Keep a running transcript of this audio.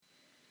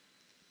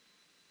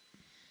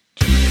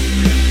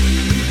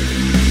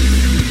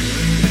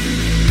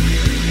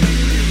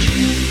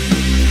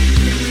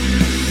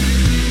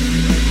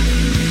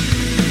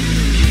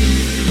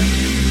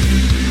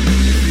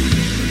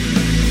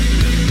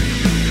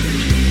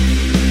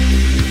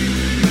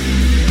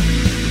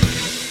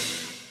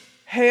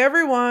Hey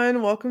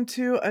everyone, welcome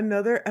to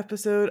another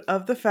episode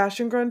of the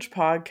Fashion Grunge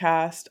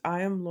podcast.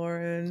 I am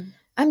Lauren.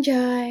 I'm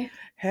Jai.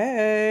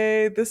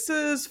 Hey, this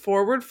is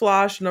Forward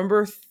Flash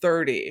number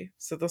 30.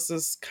 So this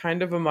is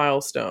kind of a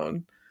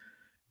milestone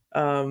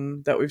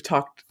that we've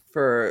talked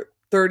for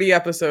 30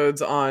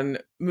 episodes on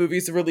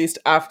movies released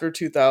after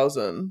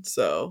 2000.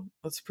 So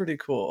that's pretty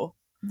cool.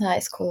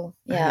 Nice, cool.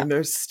 I Yeah. mean,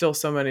 there's still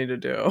so many to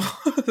do.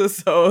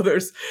 So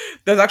there's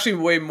actually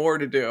way more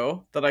to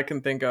do that I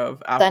can think of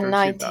The after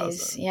 90s.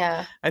 2000.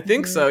 Yeah. I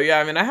think so. Yeah,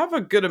 I mean, I have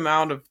a good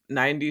amount of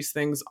 90s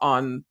things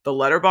on the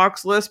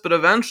letterbox list, but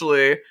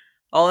eventually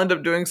I'll end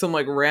up doing some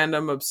like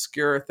random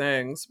obscure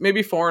things.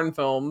 Maybe foreign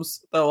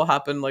films that will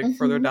happen like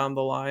further Mm-hmm. down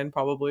the line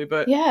probably,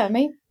 but Yeah,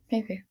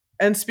 maybe.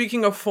 and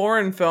speaking of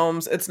foreign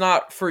films, it's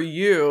not for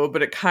you,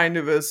 but it kind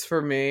of is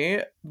for me.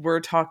 We're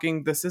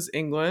talking This Is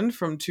England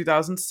from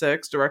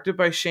 2006, directed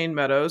by Shane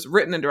Meadows,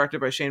 written and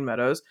directed by Shane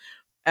Meadows.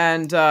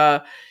 And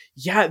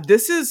yeah,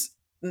 this is,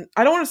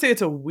 I don't want to say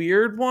it's a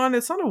weird one.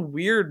 It's not a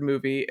weird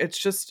movie.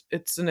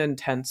 It's an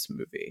intense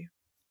movie.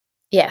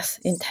 Yes,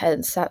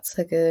 intense. That's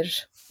a good.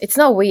 It's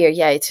not weird.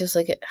 Yeah, it's just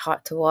like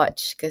hard to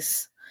watch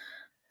because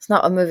it's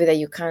not a movie that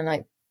you kind of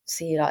like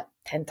see like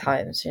 10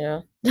 times,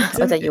 It's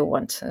or in, that you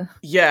want to.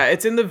 yeah,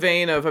 it's in the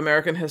vein of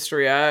American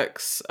History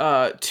X.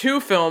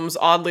 Two films,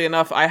 oddly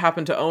enough, I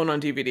happen to own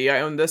on DVD.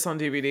 I own this on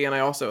DVD, and I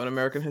also own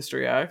American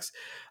History X.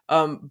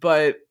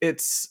 But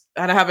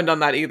and I haven't done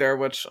that either,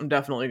 which I'm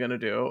definitely gonna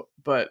do.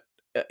 But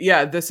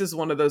yeah, this is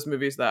one of those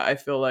movies that I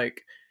feel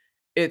like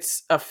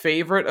it's a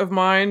favorite of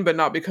mine, but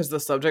not because of the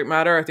subject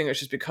matter. I think it's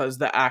just because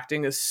the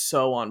acting is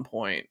so on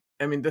point.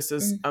 I mean, this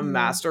is a Mm-hmm.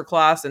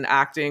 masterclass in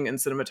acting and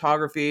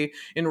cinematography,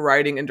 in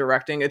writing and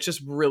directing. It's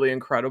just really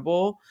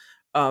incredible,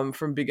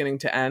 from beginning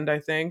to end, I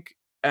think.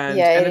 And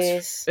Yeah, it it's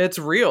is. it's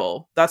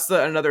real. That's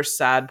the another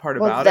sad part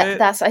Well, about it.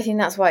 that's I think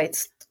that's why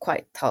it's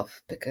quite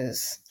tough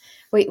because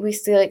we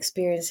still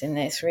experiencing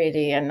this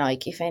really, and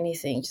like if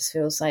anything, it just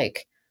feels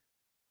like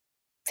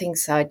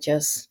things are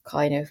just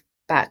kind of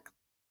back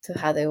to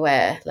how they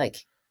were,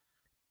 like,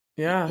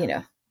 Yeah. you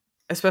know.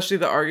 Especially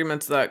the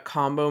arguments that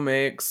Combo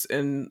makes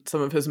in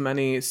some of his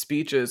many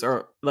speeches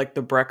are like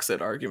the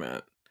Brexit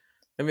argument.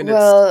 I mean,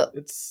 Well,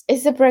 it's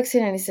it's the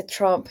Brexit and it's the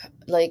Trump,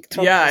 like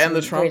yeah, and the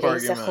Trumpism, Trump really.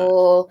 It's a argument.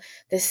 whole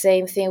the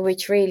same thing,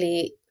 which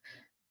really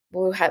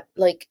will have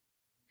like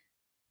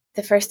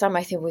the first time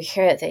I think we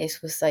heard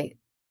this was like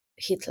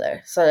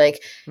Hitler. So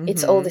like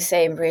it's all the Mhm.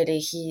 same, really.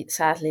 He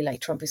sadly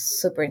like Trump is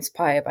super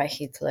inspired by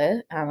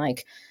Hitler and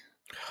like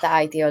the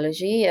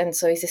ideology, and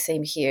so it's the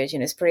same here.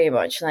 It's pretty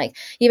much like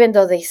even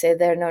though they say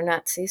they're no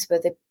Nazis,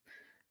 but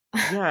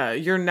Yeah,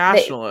 you're they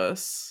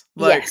nationalists.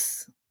 Like,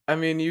 yes I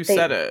mean, you they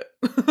said it.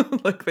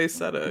 Like they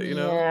said it, you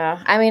know?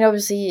 yeah. I mean,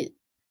 obviously,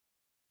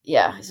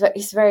 yeah,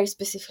 it's very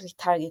specifically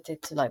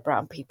targeted to like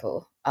brown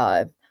people.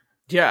 Yeah,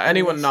 In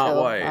anyone this not film,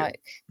 white.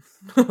 like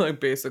Like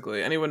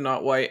basically anyone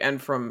not white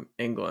and from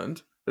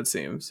England, it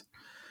seems.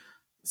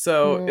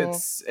 So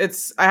mm,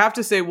 it's I have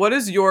to say, what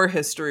is your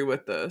history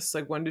with this?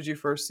 Like when did you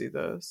first see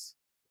this?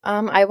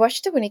 I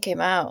watched it when it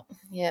came out.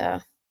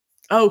 Yeah,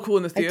 Oh, cool,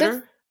 in the I did.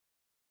 theater?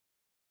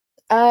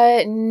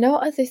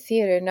 Not at the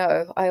theater.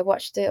 No, I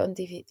watched it on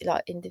DVD.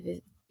 Like in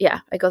DVD. Yeah,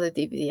 I got the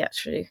DVD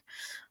actually.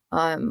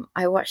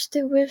 I watched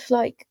it with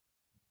like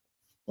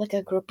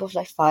a group of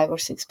like 5 or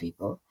 6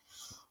 people.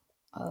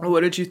 What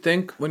Um, did you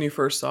think when you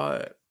first saw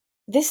it?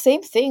 the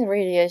same thing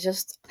really.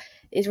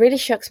 It really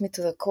shocks me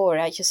to the core.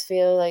 I just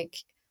feel like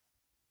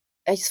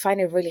I just find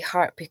it really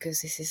hard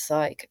because this is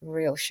like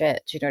real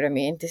shit. Do you know what I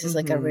mean? This is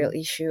like a real Mhm.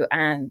 issue,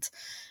 and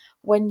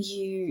when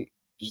you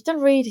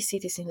don't really see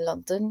this in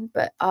London,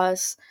 but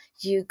as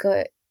you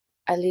go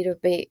a little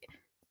bit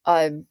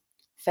um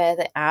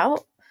further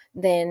out,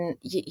 then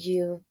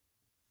you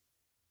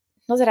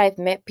not that I've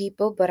met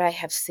people, but I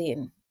have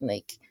seen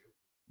like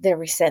the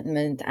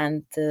resentment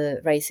and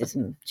the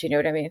racism. Do you know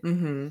what I mean?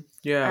 Mhm.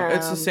 Yeah,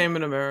 it's the Um, same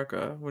in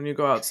America. When you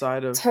go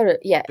outside of totally.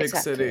 Yeah, big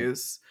exactly.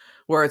 cities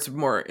where it's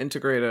more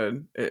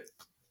integrated,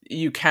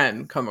 you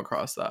can come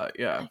across that.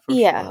 Yeah, for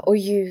Yeah, sure. or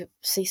you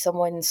see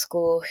someone in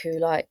school who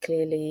like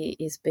clearly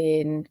is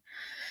being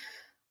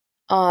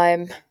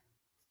um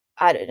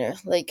I don't know,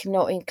 like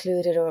not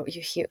included, or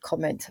you hear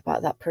comments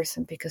about that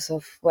person because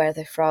of where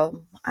they're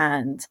from.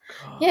 And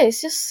yeah, God.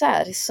 it's just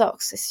sad. It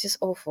sucks. It's just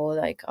awful.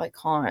 Like, I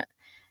can't.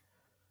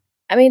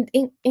 I mean,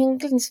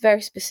 England's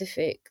very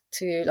specific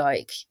to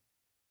like,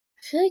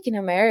 I feel like in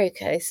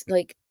America, it's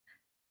like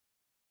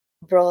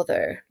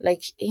broader.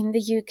 Like in the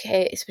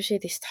UK, especially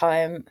this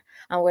time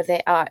and where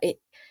they are,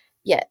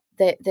 yeah,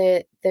 they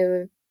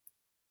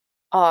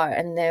are,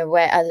 and there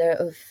were a lot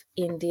of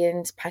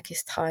Indians,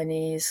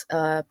 Pakistanis,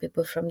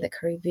 people from the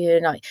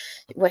Caribbean, like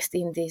West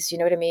Indies. You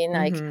know what I mean?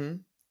 Like, Mhm.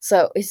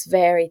 so it's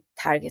very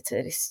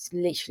targeted. It's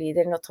literally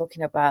they're not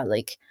talking about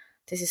like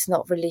this is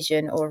not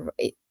religion or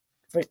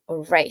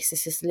race.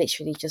 This is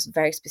literally just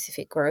very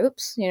specific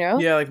groups. Yeah,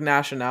 like That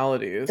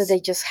nationalities. they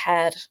just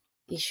had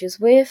issues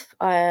with.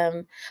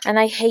 And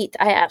I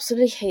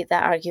absolutely hate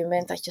that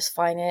argument. I just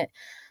find it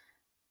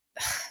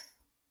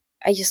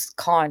I just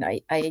can't.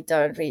 I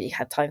don't really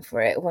have time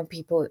for it when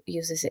people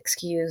use this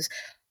excuse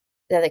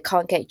that they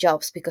can't get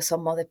jobs because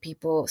some other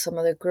people, some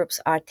other groups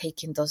are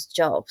taking those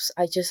jobs.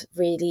 I just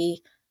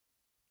really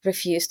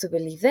refuse to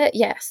believe it.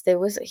 Yes, there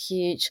was a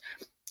huge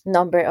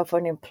number of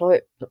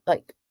unemployed,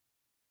 like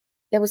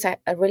there was a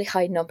really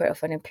high number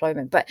of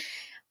unemployment, but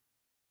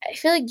I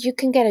feel like you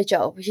can get a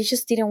job. You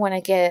just didn't want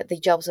to get the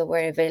jobs that were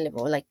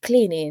available, like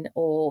cleaning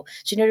or,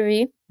 do you know what I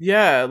mean?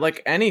 Yeah,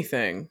 like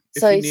anything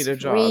So if you need it's a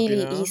job, you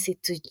really know? easy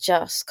to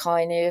just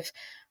kind of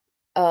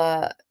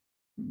uh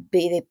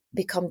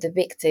become the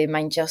victim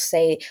and just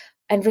say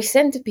and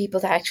resent the people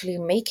that are actually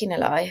making a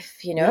life,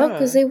 because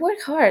Yeah. they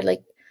work hard.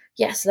 Like,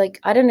 yes, like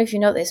I don't know if you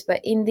know this,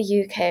 but in the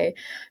UK,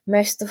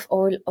 most of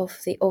all of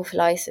the off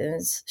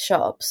license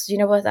shops, you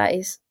know what that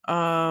is?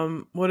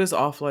 What is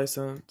off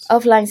license?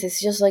 Off license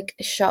is just like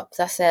a shop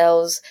that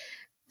sells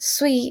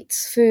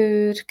sweets,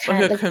 food, Like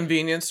can a like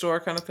convenience store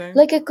kind of thing?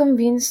 like a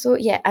convenience store.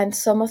 Yeah, and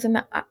some of them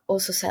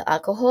also sell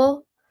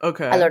alcohol. A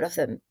Okay. lot of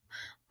them.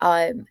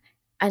 Um,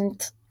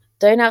 and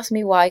don't ask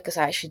me why, because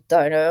I actually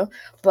don't know.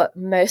 But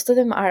most of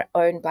them are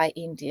owned by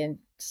Indians.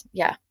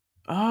 Yeah,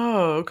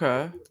 Oh,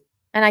 okay.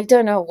 and I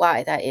don't know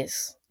why that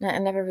is. I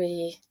never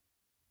really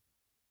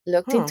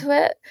looked Huh. into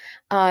it.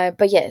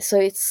 But yeah, so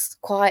it's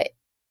quite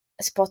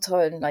spot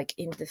on, like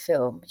in the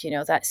film.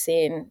 That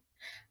scene.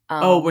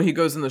 Oh, when he Um,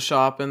 goes in the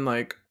shop and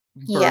like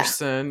yeah,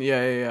 bursts in.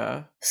 Yeah, yeah,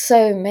 yeah.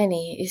 so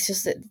many. It's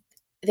just that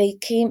they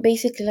came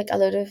basically like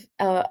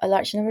a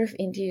large number of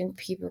Indian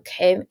people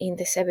came in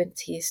the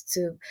 70s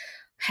to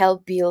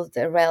help build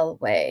the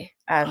railway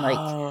and like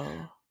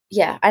Oh.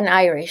 yeah, and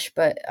Irish,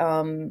 but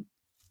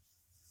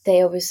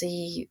they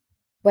obviously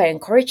were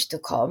encouraged to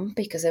come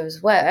because there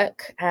was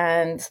work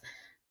and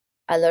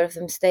a lot of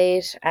them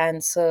stayed,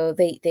 and so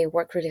they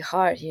work really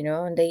hard,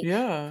 and they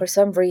Yeah. for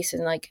some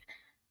reason like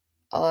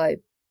uh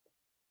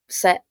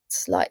set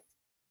like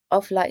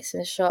off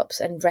license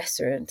shops and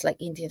restaurants like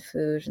Indian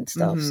food and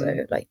stuff, Mhm.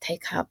 so like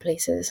takeout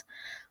places,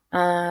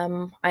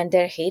 and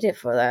they're hated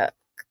for that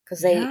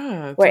because they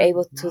Yeah, it's were like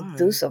able to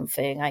do why?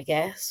 something, I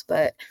guess.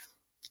 But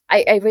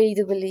I really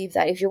do believe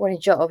that if you want a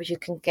job, you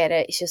can get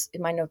it. It's just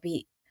it might not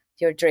be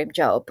your dream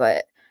job,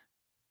 but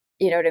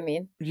you know what I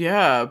mean?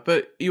 Yeah,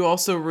 but you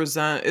also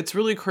resent it's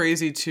really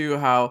crazy too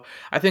how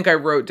I think I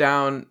wrote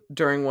down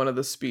during one of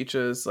the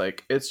speeches,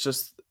 like,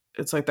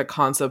 it's like the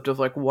concept of,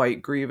 like,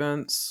 white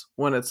grievance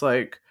when it's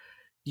like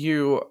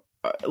you,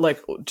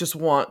 like, just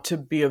want to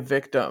be a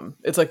victim.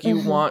 It's like you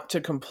Hmm. want to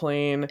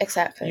complain, you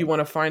Exactly.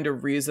 wanna find a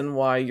reason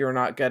why you're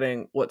not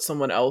getting what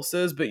someone else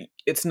is, but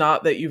it's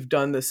not that you've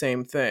done the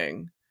same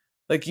thing.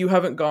 Like, you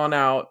haven't gone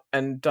out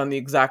and done the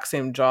exact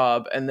same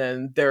job, and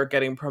then they're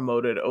getting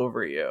promoted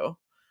over you.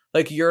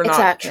 Like, you're not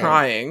Exactly.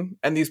 trying,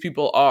 and these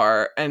people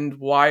are, and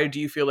why do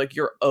you feel like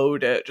you're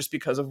owed it just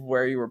because of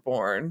where you were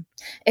born?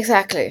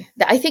 Exactly.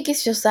 I think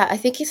it's just that. I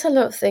think it's a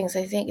lot of things.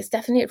 I think it's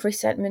definitely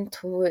resentment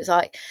towards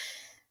like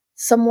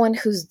someone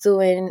who's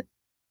doing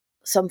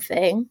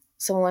something,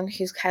 someone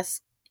who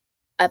has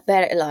a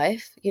better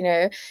life,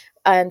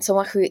 and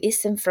someone who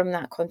isn't from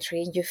that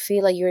country, and you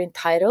feel like you're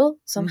entitled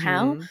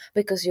somehow Mhm.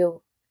 because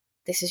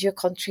this is your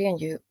country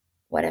and you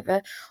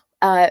whatever.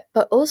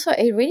 But also,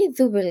 I really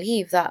do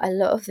believe that a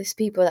lot of these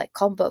people, like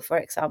Combo, for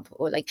example,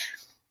 or like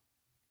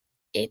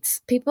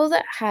it's people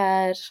that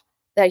are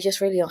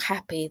just really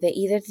unhappy. They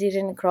either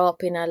didn't grow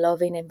up in a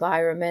loving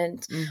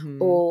environment, Mhm.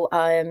 or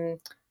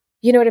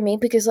you know what I mean?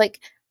 Because like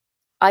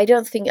I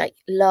don't think like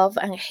love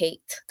and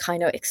hate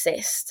kind of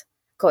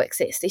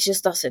coexist. It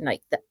just doesn't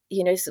like that.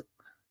 So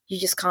you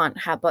just can't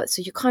have both.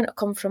 So you can't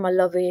come from a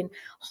loving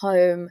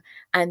home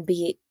and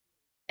be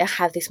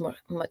have this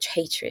much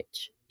hatred.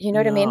 You know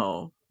what I mean?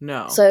 No.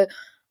 No. So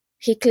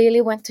he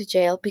clearly went to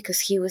jail because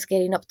he was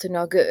getting up to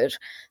no good.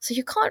 So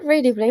you can't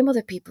really blame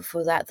other people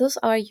for that. Those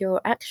are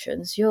your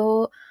actions.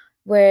 You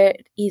were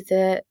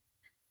either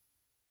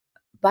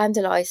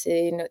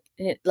vandalizing,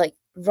 like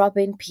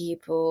robbing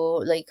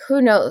people, like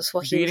who knows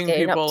what he was Beating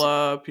getting up people to.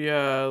 up,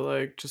 yeah,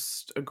 like,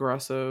 just But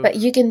aggressive.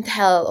 you can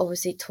tell,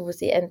 obviously, towards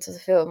the end of the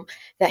film,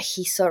 that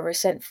he's so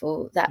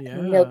resentful that Yeah.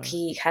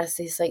 Milky has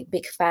this like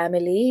big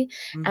family,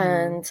 Mhm.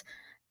 and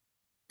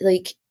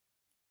like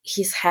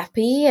he's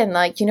happy, and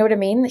like you know what I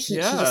mean. He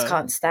just Yeah.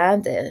 can't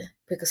stand it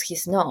because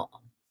he's not.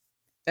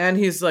 And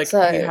he's like he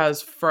So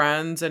has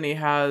friends and he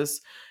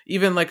has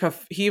even like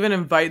he even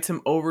invites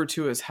him over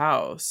to his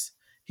house.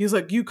 He's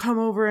like, "You come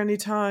over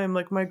anytime,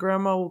 like my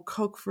grandma will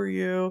cook for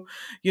you."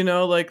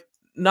 Like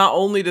not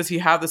only does he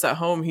have this at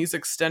home, he's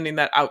extending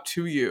that out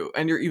to you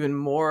and you're even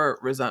more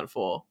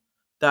resentful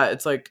that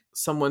it's like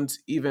someone's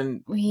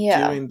even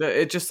yeah, doing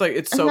the it just like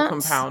it's and so that's.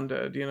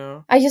 compounded.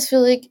 I just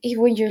feel like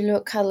when you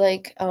look at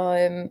like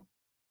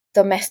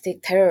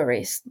domestic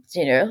terrorists,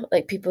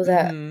 like people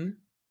that Mhm.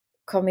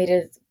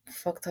 committed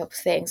fucked up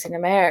things in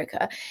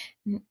America,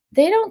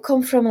 they don't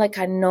come from like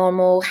a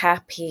normal,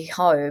 happy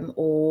home,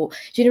 or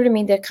do you know what I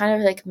mean? They're kind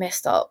of like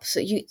messed up.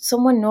 So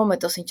someone normal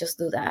doesn't just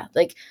do that.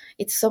 Like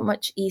it's so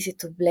much easier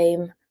to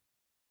blame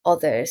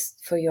others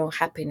for your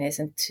unhappiness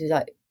and to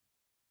like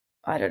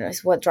I don't know,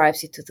 it's what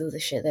drives you to do the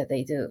shit that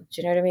they do.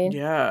 Do you know what I mean?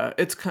 Yeah,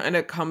 it's kind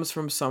of comes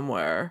from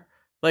somewhere.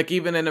 Like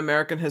even in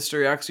American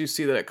History X, you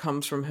see that it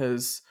comes from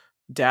his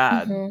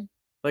dad. Mm-hmm.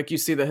 Like you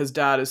see that his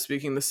dad is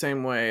speaking the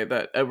same way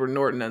that Edward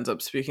Norton ends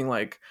up speaking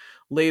like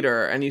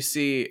later, and you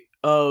see,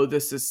 oh,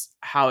 this is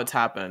how it's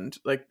happened.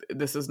 Like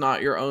this is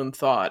not your own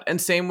thought. And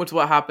same with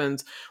what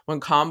happens when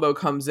Combo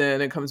comes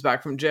in and comes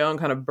back from jail and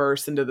kind of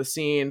bursts into the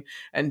scene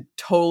and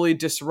totally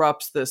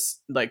disrupts this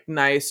like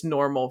nice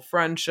normal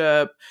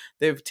friendship.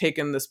 They've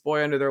taken this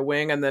boy under their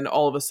wing, and then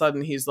all of a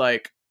sudden he's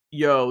like,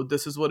 yo,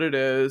 this is what it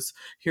is.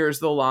 Here's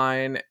the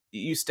line.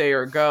 You stay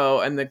or go.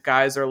 And the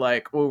guys are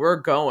like, well, we're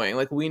going.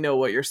 Like, we know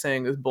what you're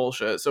saying is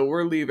bullshit. So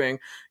we're leaving.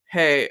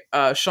 Hey,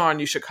 Sean,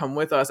 you should come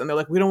with us. And they're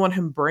like, we don't want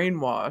him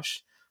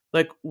brainwashed.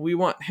 Like, we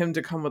want him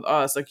to come with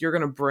us. Like, you're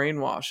going to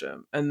brainwash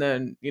him. And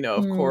then, you know,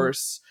 of Mm,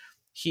 course,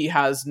 he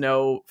has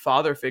no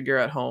father figure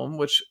at home,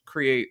 which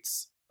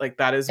creates, like,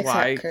 that is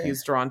why exactly.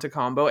 he's drawn to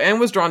Combo and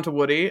was drawn to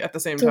Woody at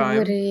the same To time.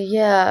 Woody,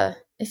 yeah.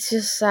 It's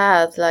just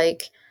sad.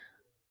 Like,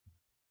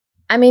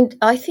 I mean,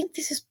 I think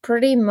this is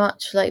pretty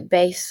much like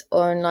based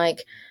on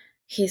like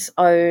his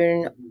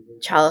own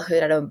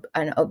childhood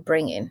and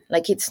upbringing.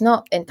 Like, it's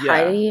not Yeah.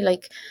 entirely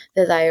like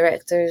the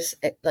director's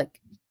like,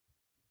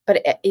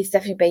 but it's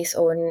definitely based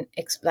on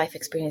life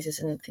experiences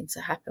and things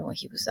that happened when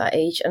he was that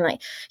age, and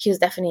like he was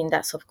definitely in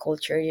that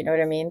subculture. You know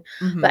what I mean?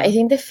 But I Hmm.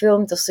 think the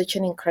film does such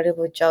an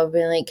incredible job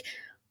in like.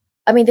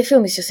 I mean, the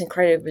film is just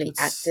incredibly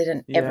It's, acted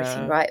and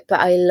everything, yeah. right?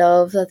 But I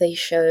love that they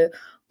show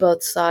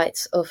both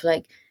sides of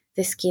like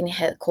the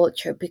skinhead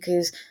culture,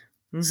 because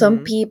some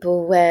Hmm.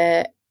 people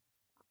were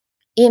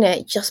in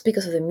it just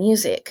because of the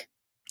music.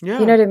 You know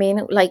Yeah. what I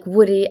mean? Like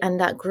Woody and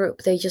that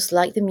group, they just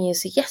like the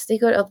music. Yes, they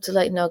got up to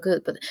like no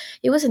good, but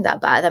it wasn't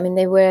that bad. I mean,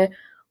 they were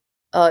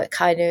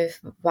kind of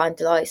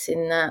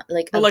vandalizing that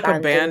like But like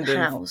abandoned abandoned,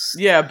 house.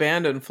 yeah,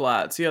 abandoned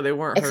flats. Yeah, they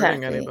weren't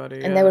hurting Exactly.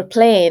 anybody. And they were Yeah.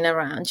 playing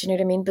around, you know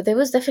what I mean? But there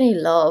was definitely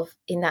love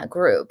in that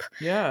group.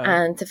 Yeah.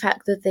 And the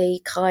fact that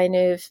they kind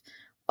of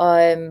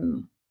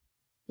um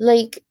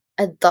like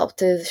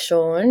adopted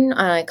Sean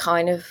and I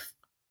kind of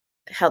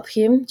help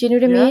him, do you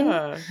know what I mean?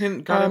 Yeah.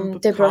 Him got him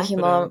with They brought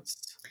him on.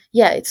 confidence.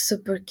 Yeah, it's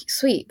super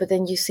sweet. But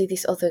then you see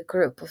this other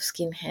group of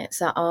skinheads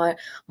that are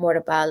more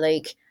about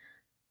like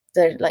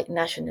they're like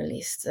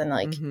nationalists and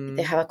like they Hmm.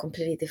 have a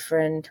completely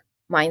different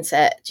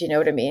mindset. Do you know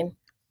what I mean?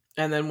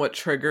 And then what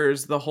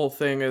triggers the whole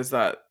thing is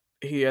that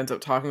he ends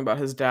up talking about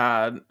his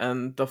dad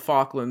and the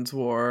Falklands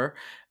War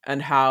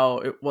and how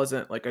it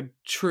wasn't like a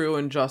true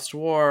and just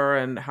war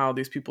and how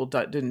these people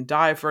didn't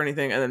die for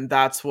anything. And then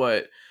that's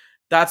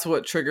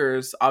what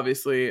triggers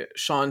obviously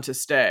Sean to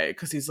stay,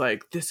 because he's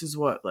like, this is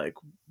what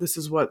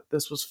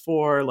this was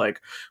for.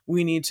 Like,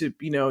 we need to,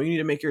 you need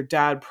to make your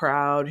dad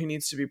proud. He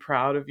needs to be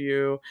proud of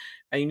you,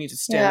 and you need to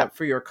stand Yeah. up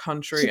for your He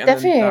country. And then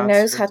definitely that's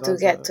knows what how to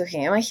does get it. to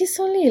him. And he's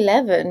only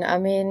 11. I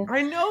mean,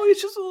 I know,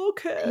 he's just a little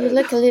he was kid.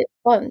 like a little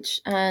bunch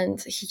and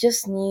he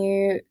just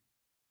knew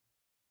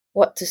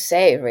what to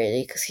say,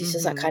 really, because he's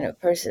just that Hmm. kind of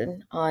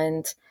person.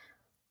 And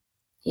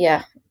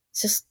yeah,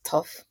 it's just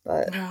tough.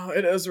 But No,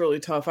 it is really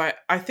tough. I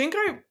think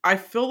I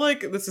feel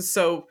like this is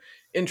so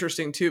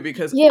interesting too,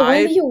 because yeah, when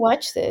I did you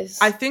watch I this?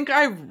 think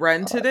I Uh,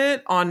 rented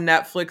it on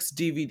Netflix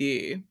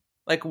DVD,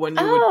 like when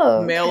you would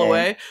oh, mail okay.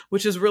 away,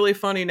 which is really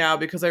funny now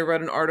because I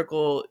read an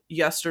article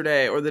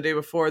yesterday or the day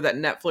before that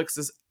Netflix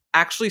is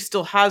actually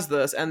still has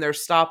this and they're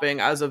stopping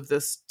as of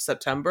this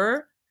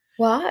September.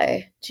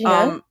 Why? Do you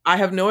know? I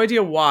have no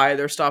idea why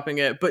they're stopping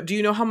it, but do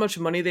you know how much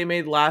money they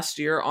made last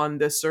year on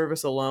this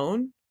service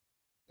alone?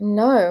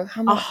 No,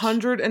 how much?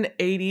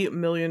 $180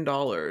 million.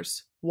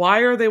 Why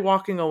are they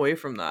walking away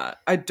from that?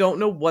 I don't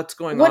know what's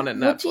going on at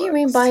What do you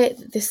mean Netflix. by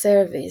the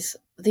service?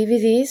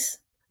 DVDs?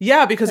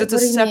 Yeah, because Like, it's a what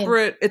do you mean?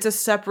 separate it's a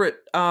separate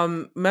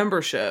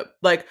membership.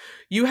 Like,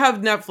 you have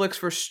Netflix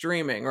for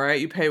streaming, right?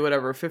 You pay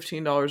whatever,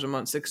 $15 a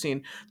month,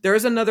 16.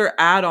 There's another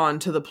add-on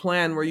to the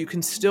plan where you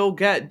can still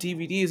get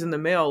DVDs in the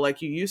mail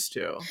like you used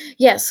to.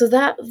 Yeah, so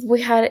that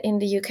we had it in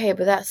the UK,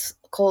 but that's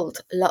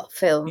called Yeah.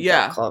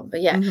 lotfilm.com.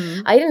 But yeah,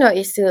 Mhm. I didn't know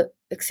it still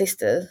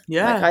existed. Like,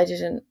 Yeah. I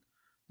didn't.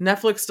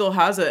 Netflix still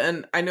has it,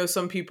 and I know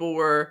some people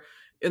were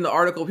in the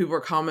article, people were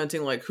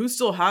commenting like, who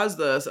still has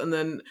this? And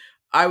then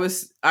I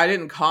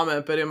didn't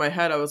comment, but in my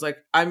head I was like,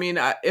 I mean,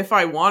 if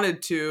I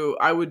wanted to,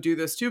 I would do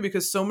this too,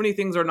 because so many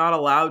things are not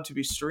allowed to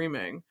be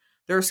streaming.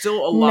 There are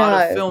still a lot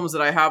of No. films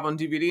that I have on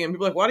DVD, and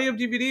people are like, why do you have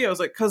DVD? I was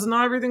like, because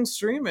not everything's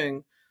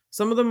streaming.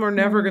 Some of them are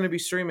never Mm. going to be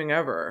streaming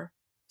ever.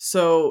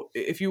 So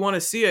if you want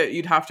to see it,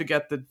 you'd have to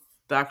get the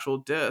actual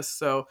disc.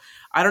 So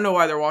I don't know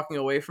why they're walking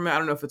away from it. I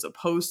don't know if it's a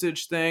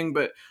postage thing,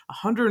 but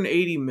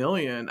 180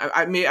 million.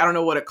 I don't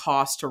know what it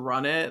costs to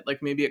run it.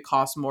 Like, maybe it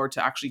costs more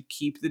to actually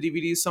keep the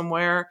DVDs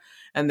somewhere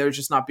and they're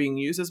just not being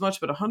used as much,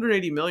 but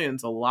 180 million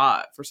is a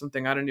lot for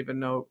something I didn't even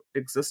know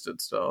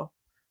existed still.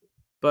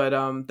 But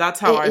that's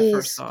how It I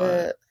first is, saw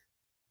it.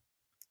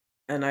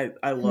 but And I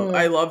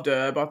hmm. loved it.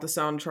 I bought the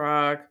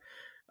soundtrack.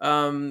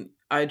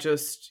 I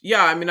just,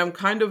 yeah, I mean, I'm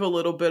kind of a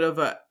little bit of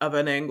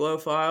an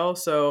Anglophile,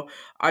 so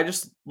I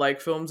just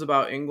like films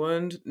about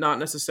England, not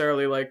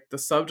necessarily like the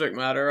subject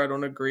matter. I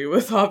don't agree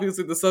with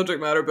obviously the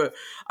subject matter, but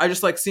I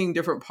just like seeing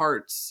different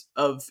parts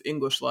of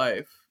English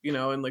life,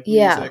 and like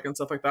Yeah. music and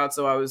stuff like that.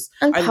 So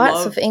And I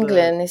parts of loved the,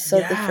 England is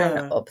so different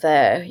yeah, up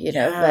there,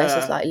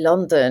 versus yeah. like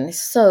London.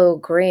 It's so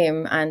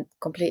grim and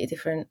completely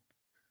different.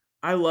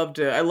 I loved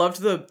it. I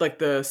loved the like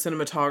the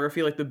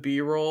cinematography, like the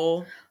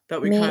B-roll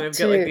that we kind Me of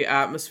get, like too. the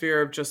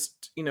atmosphere of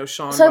just,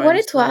 Sean So I by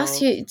wanted to ask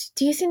himself. you,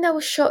 do you think that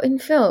was shot in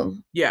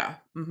film? Yeah.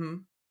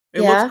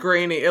 It looked Yeah.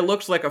 grainy. It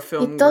looked like a It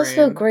film does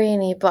look grain.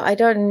 grainy, but I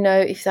don't know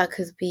if that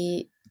could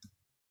be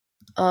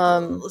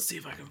um Let's see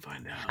if I can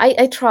find out.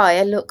 I try,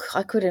 I look,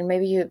 I couldn't.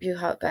 Maybe you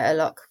have better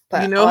luck. You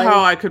But know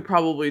how I I could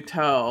probably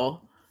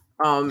tell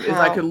is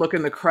I could how look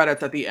in the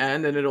credits at the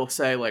end and it'll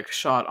say like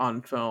shot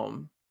on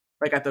film.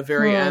 Like at the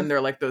very hmm end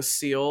they're like those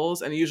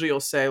seals and usually you'll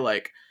say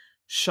like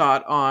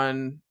shot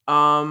on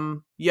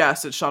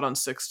yes, it's shot on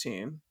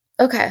 16.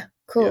 okay,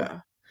 cool.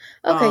 Yeah.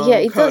 Okay, yeah,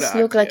 it does Kodak,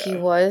 look like he yeah.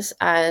 was,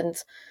 and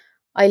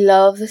I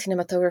love the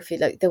cinematography,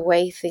 like the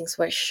way things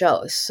were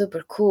shot is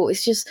super cool.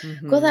 It's just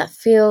got that Mhm.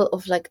 feel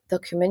of like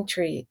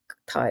documentary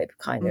type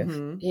kind of.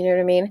 Mhm. You know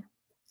what I mean?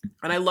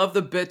 And I love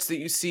the bits that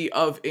you see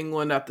of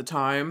England at the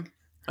time.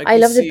 Like I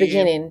you love the see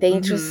beginning. The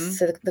intro is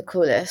mhm, the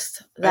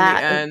coolest. and the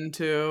That end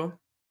too.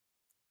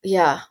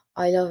 yeah,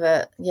 I love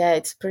it. Yeah,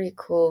 it's pretty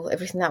cool.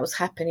 Everything that was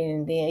happening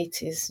in the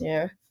 80s,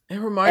 It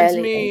reminds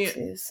early me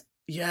 80s.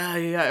 yeah,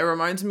 yeah, it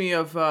reminds me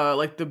of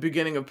like the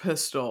beginning of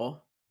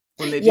Pistol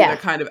when they do that Yeah,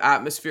 kind of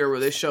atmosphere where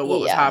they show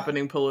what was yeah,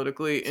 happening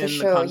politically for in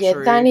the sure. Yeah,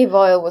 country. Danny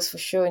Boyle was for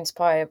sure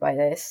inspired by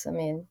this. I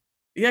mean,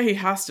 Yeah, he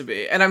has to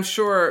be. And I'm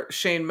sure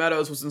Shane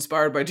Meadows was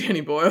inspired by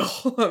Danny Boyle,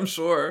 I'm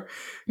sure,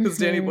 cuz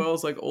Danny hmm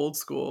Boyle's like old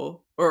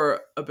school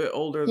or a bit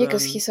older yeah,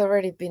 because than he's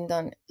already been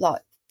done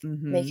like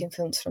making mhm.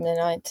 films from the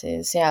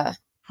 90s. Yeah,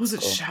 Was it's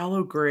it cool.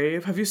 Shallow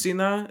Grave? Have you seen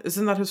that?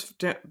 Isn't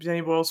that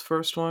Danny Boyle's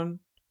first one?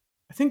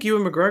 I think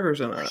Ewan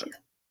McGregor's in it. I,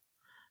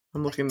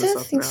 I'm I looking this don't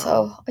up think now.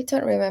 so. I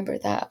don't remember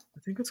that. I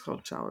think it's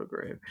called Shallow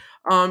Grave.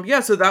 Yeah,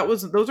 so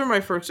those are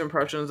my first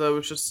impressions. I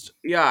was just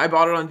yeah, I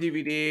bought it on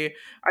DVD.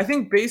 I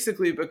think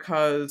basically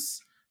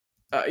because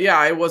yeah,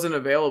 I wasn't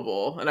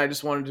available and I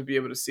just wanted to be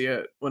able to see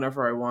it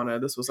whenever I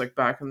wanted. This was like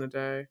back in the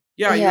day.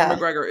 Yeah, Ewan Yeah.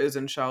 McGregor is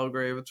in Shallow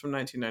Grave. It's from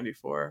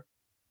 1994.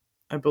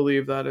 I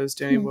believe that is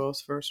Danny Hmm.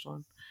 Boyle's first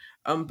one.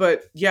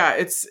 But yeah,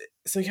 it's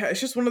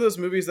just one of those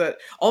movies that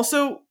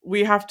also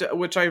we have to,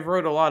 which I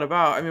wrote a lot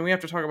about. I mean, we have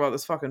to talk about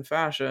this fucking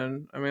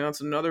fashion. I mean,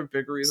 that's another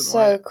big reason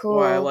So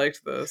why I cool.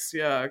 liked this.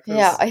 Yeah,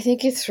 Yeah, because I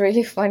think it's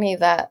really funny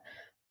that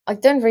I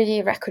don't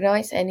really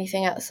recognize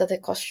anything else that the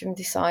costume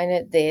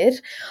designer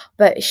did,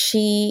 but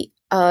she,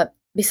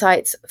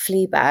 besides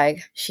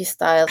Fleabag, she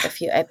styled a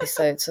few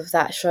episodes of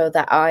that show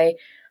that I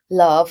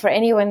love. For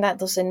anyone that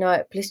doesn't know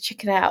it, please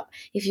check it out.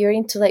 If you're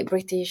into like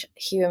British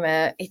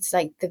humor, it's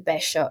like the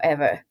best show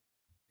ever.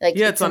 Like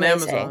yeah, it's it's on amazing.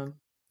 Amazon.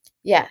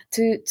 Yeah,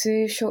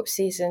 two short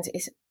seasons.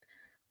 It's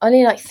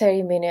only like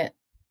 30-minute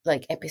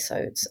like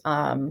episodes.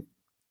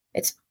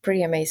 It's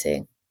pretty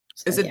amazing.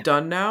 So Is it yeah.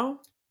 done now?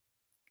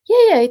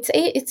 Yeah,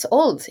 it's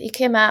old. It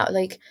came out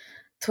like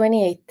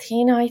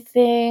 2018, I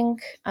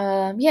think.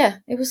 Yeah,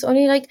 it was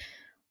only like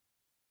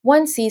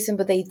one season,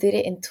 but they did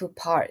it in two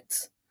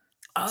parts.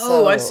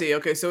 Oh, I So see.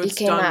 Okay, so it it's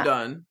came done, out.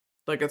 done.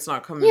 Like it's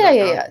not coming Yeah, back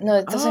yeah, out. yeah. No,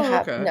 it doesn't Oh,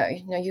 have. okay. No,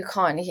 no, you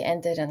can't. It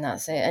ended, and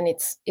that's it. And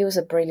it was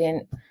a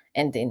brilliant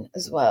ending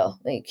as well.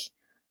 Like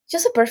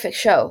just a perfect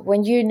show.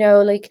 When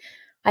like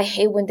I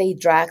hate when they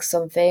drag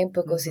something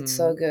because it's Mm-hmm.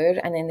 so good,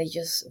 and then they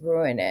just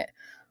ruin it.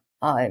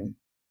 Um,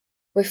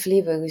 with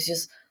Fleabag was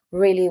just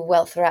really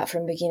well thought out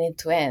from beginning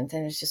to end,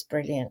 and it's just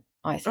brilliant,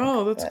 I think.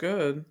 Oh, that's But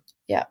good.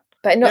 yeah,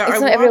 but no, Yeah, I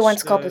it's not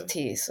everyone's watched cup of it.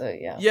 tea. So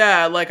yeah,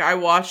 Yeah, like I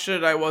watched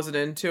it, I wasn't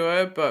into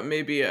it, but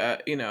maybe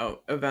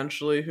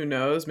eventually, who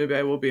knows? Maybe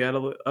I will be at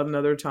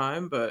another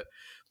time, but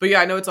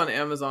yeah, I know it's on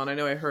Amazon. I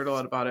know I heard a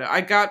lot about it.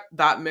 I got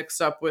that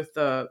mixed up with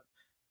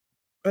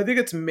I think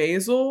it's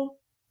Maisel.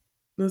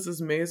 This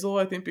is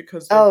Maisel, I think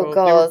because oh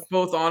they were god,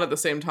 both on at the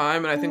same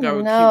time and I oh think I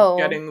would keep no,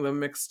 getting them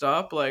mixed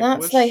up like that's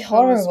which like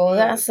show is horrible. what.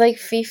 That's like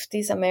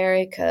 50s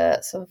America,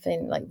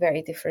 something like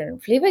very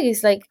different. Fleabag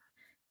is like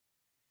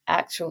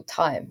actual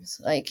times,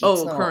 like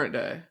it's Oh, not current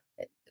day.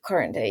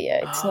 current day. Yeah,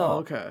 it's Oh, not.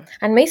 okay.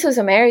 And Maisel's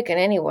American,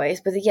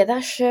 anyways. But yeah,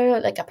 that show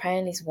like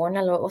apparently has won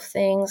a lot of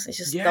things. I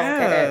just don't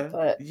get it, Yeah.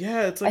 but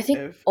Yeah, it's I like think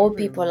old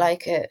people everywhere.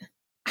 like it.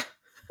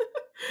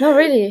 No,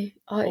 really.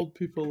 I Old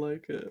people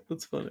like it.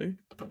 That's funny.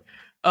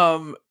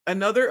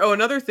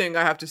 Another thing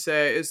I have to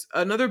say is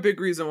another big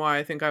reason why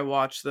I think I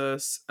watched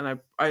this, and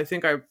I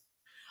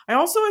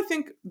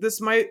think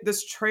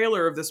this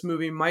trailer of this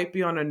movie might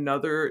be on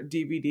another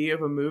DVD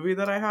of a movie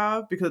that I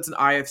have because it's an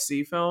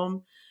IFC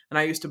film, and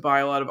I used to buy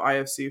a lot of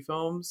IFC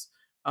films.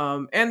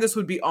 And this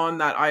would be on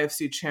that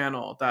IFC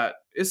channel that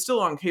is still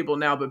on cable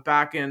now, but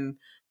back in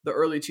the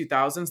early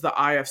 2000s, the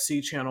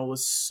IFC channel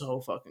was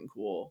so fucking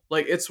cool.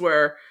 Like it's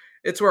where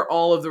It's where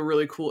all of the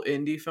really cool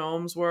indie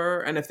films were,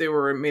 and if they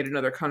were made in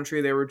another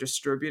country, they were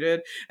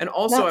distributed. And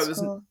also, That's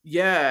cool.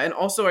 and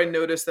also I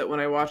noticed that when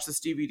I watched this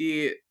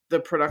DVD, the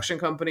production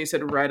company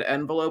said Red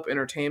Envelope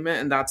Entertainment,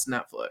 and that's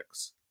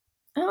Netflix.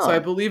 So I Oh.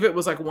 believe it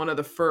was like one of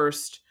the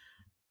first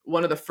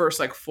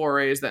like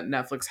forays that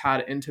Netflix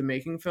had into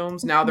making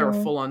films. Now they're a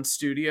Mhm. full on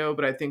studio,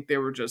 but I think they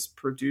were just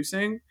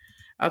producing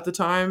at the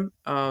time.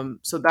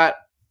 So that,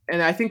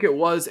 and I think it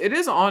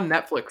is on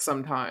Netflix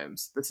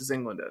sometimes. This is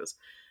England is.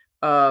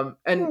 And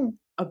Hmm.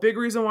 a big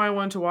reason why I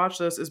wanted to watch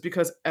this is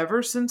because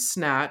ever since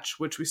Snatch,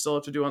 which we still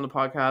have to do on the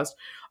podcast,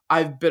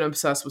 I've been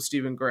obsessed with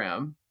Stephen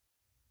Graham.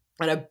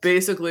 And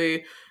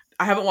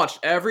I haven't watched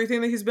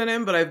everything that he's been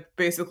in, but I've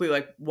basically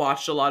like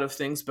watched a lot of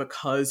things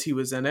because he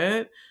was in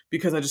it,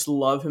 because I just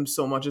love him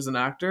so much as an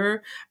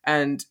actor.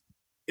 And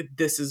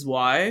this is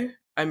why.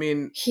 I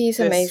mean, He's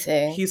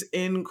amazing. he's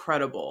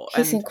incredible.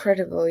 He's And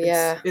incredible,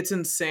 yeah. it's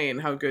insane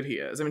how good he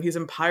is. I mean, he's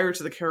in Pirates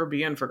of the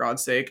Caribbean, for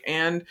God's sake,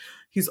 and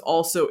he's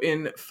also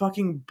in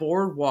fucking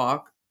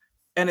Boardwalk,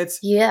 and it's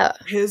Yeah.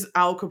 his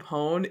Al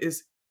Capone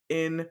is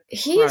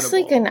He's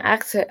like incredible. an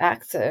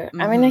actor.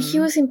 I mean, like, he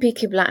Mm-hmm. was in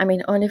Peaky Blind. I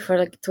mean, only for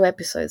like 2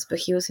 episodes, but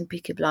he was in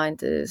Peaky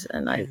Blinders,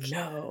 and I like,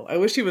 know. I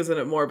wish he was in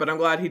it more, but I'm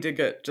glad he did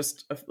get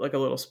just like a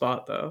little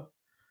spot though.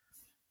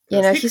 you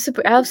 'Cause know, he he's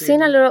super. he I've could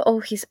seen a be. lot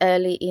of his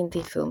early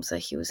indie films that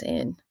he was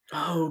in.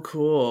 Oh,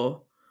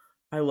 cool.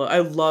 I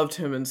loved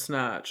him in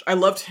Snatch. I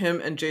loved him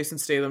and Jason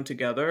Statham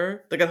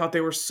together. Like I thought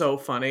they were so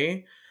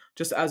funny,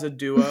 just as a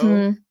duo.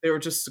 Hmm. They were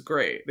just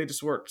great. They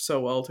just worked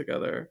so well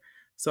together.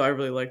 So I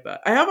really like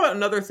that. I have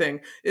another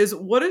thing. Is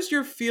what is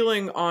your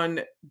feeling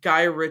on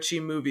Guy Ritchie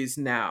movies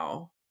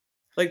now?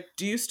 Like,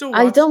 do you still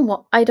I watch?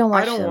 don't. I don't I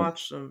watch don't them.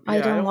 watch them. I Yeah,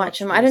 I don't don't watch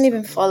watch him. the I don't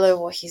even recent follow ones.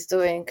 what he's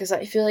doing because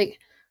I feel like,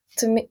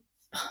 to me,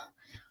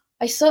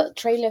 I saw a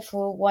trailer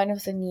for one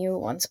of the new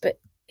ones, but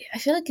I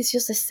feel like it's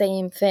just the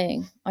same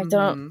thing. I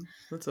don't. Mm-hmm.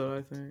 That's what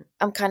I think.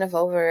 I'm kind of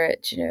over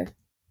it, you know.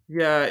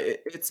 Yeah,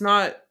 it's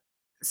not.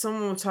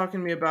 Someone was talking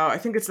to me about. I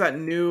think it's that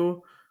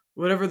new,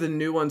 whatever the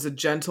new one's, a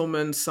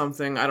gentleman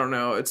something. I don't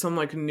know. It's some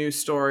like new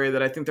story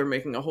that I think they're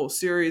making a whole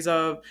series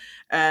of,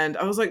 and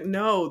I was like,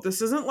 no,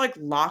 this isn't like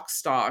Lock,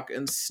 Stock,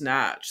 and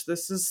Snatch.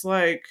 This is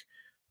like,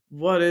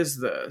 what is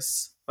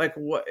this? Like,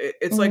 what?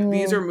 It's like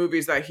these are Mm,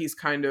 movies that he's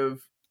kind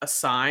of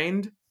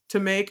assigned to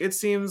make. It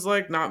seems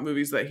like not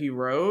movies that he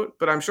wrote,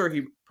 but I'm sure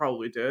he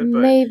probably did.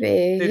 But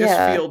maybe, they just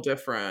yeah. feel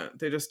different.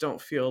 They just don't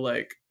feel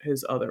like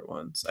his other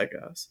ones, I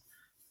guess.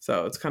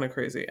 So it's kind of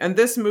crazy. And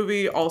this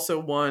movie also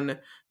won.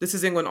 This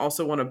is England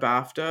also won a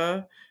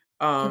BAFTA.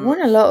 He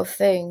won a lot of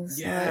things.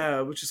 Like,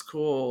 Yeah, which is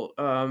cool.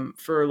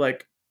 For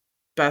like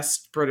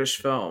best British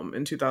film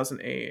in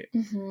 2008,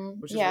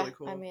 which is yeah. really I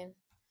cool. mean,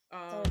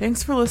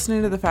 Thanks for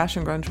listening to the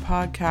Fashion Grunge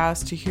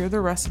podcast. To hear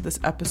the rest of this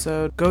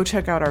episode, go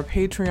check out our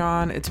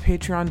Patreon. It's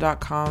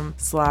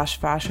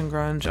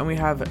patreon.com/fashiongrunge, and we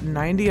have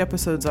 90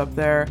 episodes up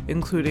there,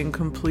 including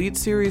complete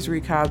series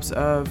recaps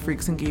of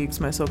Freaks and Geeks,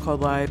 My So-Called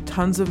Life,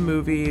 tons of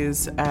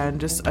movies, and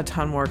just a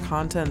ton more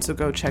content, so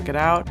go check it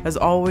out. As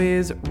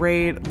always,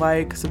 rate,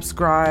 like,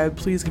 subscribe.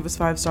 Please give us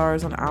 5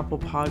 stars on Apple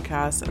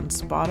Podcasts and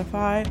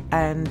Spotify.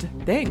 And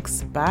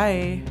thanks.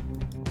 Bye.